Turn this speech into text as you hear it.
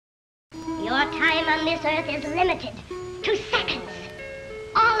Your time on this earth is limited to seconds.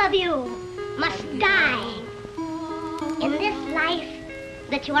 All of you must die. In this life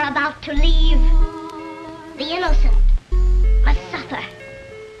that you are about to leave, the innocent must suffer.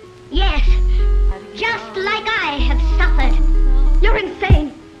 Yes, just like I have suffered. You're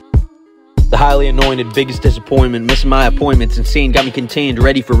insane. The highly anointed, biggest disappointment, missing my appointments, insane, got me contained,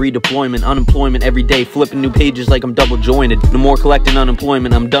 ready for redeployment, unemployment every day, flipping new pages like I'm double jointed. No more collecting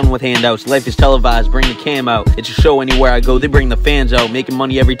unemployment, I'm done with handouts, life is televised, bring the cam out. It's a show anywhere I go, they bring the fans out, making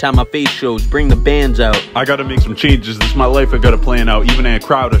money every time my face shows, bring the bands out. I gotta make some changes, this is my life, I gotta plan out, even in a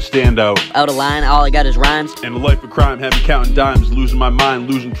crowd I stand out. Out of line, all I got is rhymes. And a life of crime, had me counting dimes, losing my mind,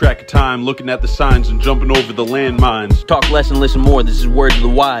 losing track of time, looking at the signs and jumping over the landmines. Talk less and listen more, this is words of the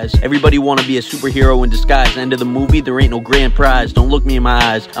wise. Everybody wanna be a superhero in disguise. End of the movie, there ain't no grand prize. Don't look me in my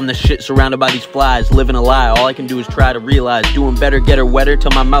eyes, I'm the shit surrounded by these flies. Living a lie, all I can do is try to realize. Doing better, get her wetter till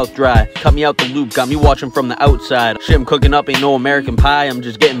my mouth dry. Cut me out the loop, got me watching from the outside. Shit I'm cooking up ain't no American pie. I'm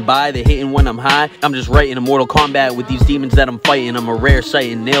just getting by, they hating when I'm high. I'm just writing a Mortal Kombat with these demons that I'm fighting. I'm a rare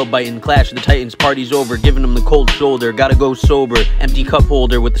sight and nail biting. Clash of the Titans, party's over, giving them the cold shoulder. Gotta go sober, empty cup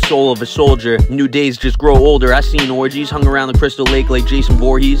holder with the soul of a soldier. New days just grow older, I seen orgies, hung around the Crystal Lake like Jason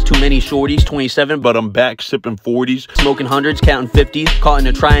Voorhees. Too many shorties, 27, but I'm back sipping 40s. Smoking hundreds, counting 50s. Caught in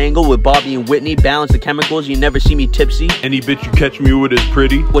a triangle with Bobby and Whitney. Balance the chemicals, you never see me tipsy. Any bitch you catch me with is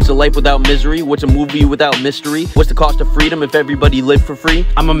pretty. What's a life without misery? What's a movie without mystery? What's the cost of freedom if everybody lived for free?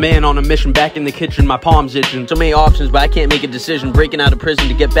 I'm a man on a mission, back in the kitchen, my palms itching. So many options, but I can't make a decision. Breaking out of prison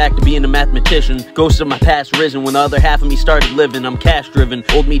to get back to being a mathematician. Ghosts of my past risen when the other half of me started living. I'm cash driven.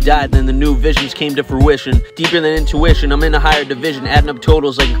 Old me died, then the new visions came to fruition. Deeper than intuition, I'm in a higher division. Adding up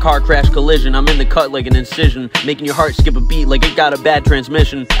totals like a car crash collision. I'm in the cut like an incision, making your heart skip a beat like it got a bad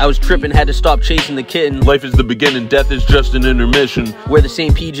transmission. I was tripping, had to stop chasing the kitten. Life is the beginning, death is just an intermission. Wear the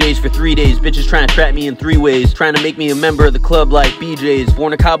same PJs for 3 days, bitches trying to trap me in 3 ways. Trying to make me a member of the club like BJ's.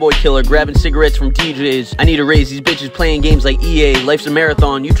 Born a cowboy killer, grabbing cigarettes from DJs. I need to raise these bitches playing games like EA. Life's a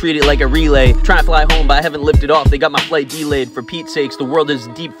marathon, you treat it like a relay. Trying to fly home, but I haven't lifted off, they got my flight delayed. For Pete's sakes, the world is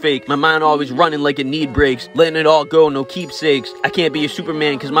deep fake. My mind always running like it need breaks. Letting it all go, no keepsakes. I can't be a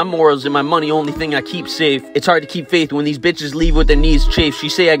Superman cause my morals and my money only thing I keep safe. It's hard to keep faith when these bitches leave with their knees chafed. She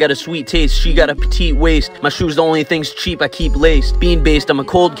say I got a sweet taste, she got a petite waist. My shoes the only things cheap I keep laced. Bean based, I'm a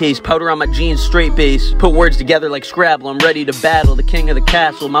cold case, powder on my jeans, straight base. Put words together like Scrabble, I'm ready to battle the king of the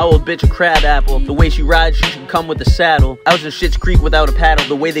castle. My old bitch a crab apple, the way she rides she should come with a saddle. I was in Schitt's Creek without a paddle,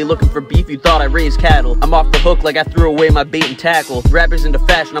 the way they looking for beef you thought I raised cattle. I'm off the hook like I threw away my bait and tackle. Rappers into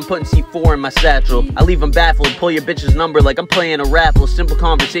fashion, I'm putting C4 in my satchel. I leave them baffled, pull your bitch's number like I'm playing a raffle. Simple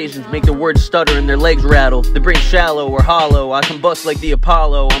conversations make their words stutter and their legs rattle. The brain's shallow or hollow, I combust like the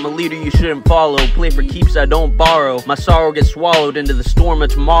Apollo. I'm a leader you shouldn't follow, play for keeps I don't borrow. My sorrow gets swallowed into the storm of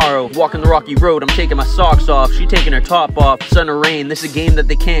tomorrow. Walking the rocky road, I'm taking my socks off, she taking her top off. Sun or rain, this is a game that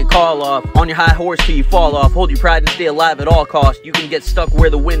they can't call off. On your high horse till you fall off, hold your pride and stay alive at all costs. You can get stuck where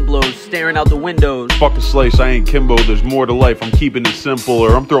the wind blows, staring out the windows. Fuck a slice, I ain't Kimbo, there's more to life, I'm keeping it simple,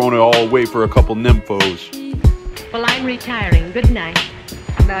 or I'm throwing it all away for a couple nymphos. Well, I'm retiring. Good night.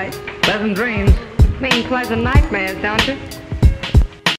 Good night. Pleasant dreams. Mean pleasant nightmares, don't you?